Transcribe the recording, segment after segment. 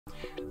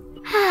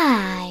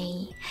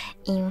Hi!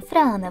 In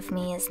front of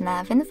me is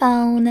Nothing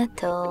Phone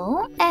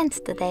 2, and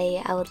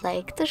today I would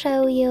like to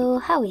show you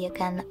how you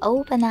can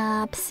open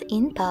apps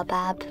in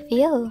pop-up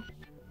view.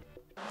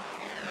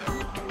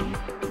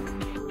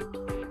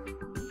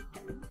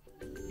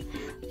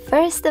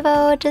 First of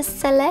all,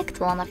 just select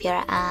one of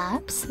your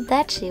apps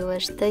that you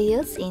wish to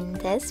use in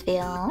this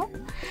view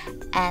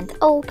and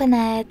open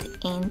it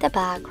in the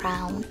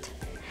background.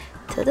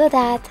 To do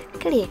that,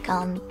 click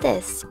on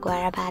this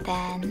square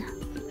button.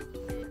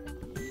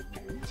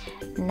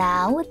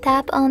 Now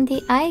tap on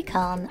the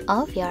icon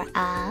of your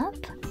app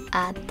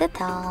at the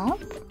top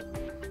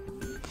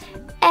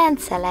and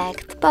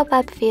select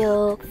Pop-up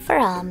View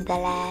from the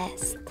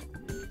list.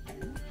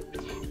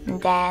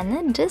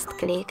 Then just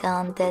click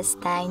on this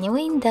tiny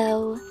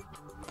window.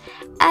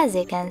 As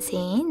you can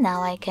see,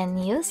 now I can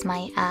use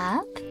my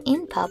app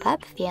in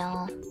Pop-up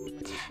View.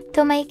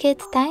 To make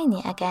it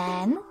tiny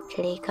again,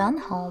 click on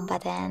Home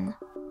button.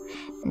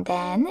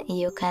 Then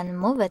you can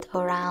move it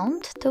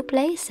around to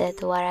place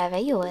it wherever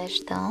you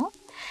wish to,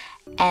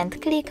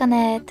 and click on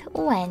it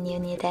when you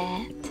need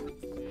it.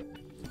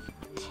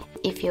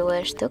 If you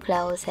wish to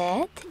close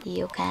it,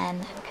 you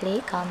can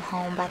click on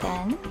Home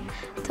button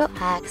to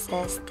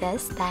access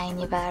this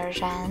tiny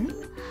version,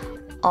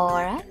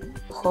 or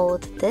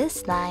hold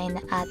this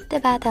line at the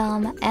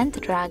bottom and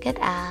drag it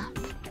up.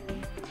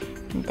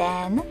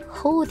 Then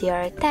hold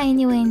your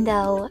tiny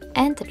window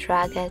and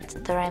drag it to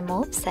the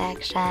remove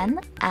section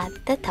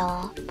at the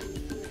top.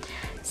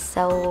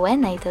 So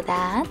when I do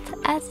that,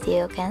 as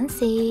you can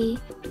see,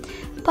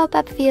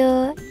 pop-up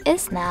view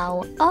is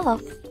now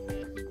off.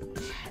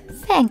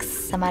 Thanks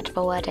so much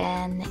for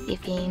watching.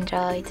 If you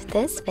enjoyed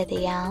this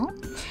video,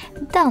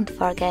 don't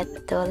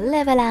forget to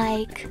leave a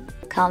like,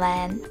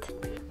 comment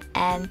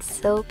and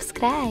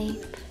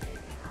subscribe.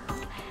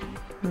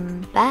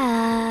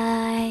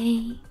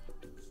 Bye!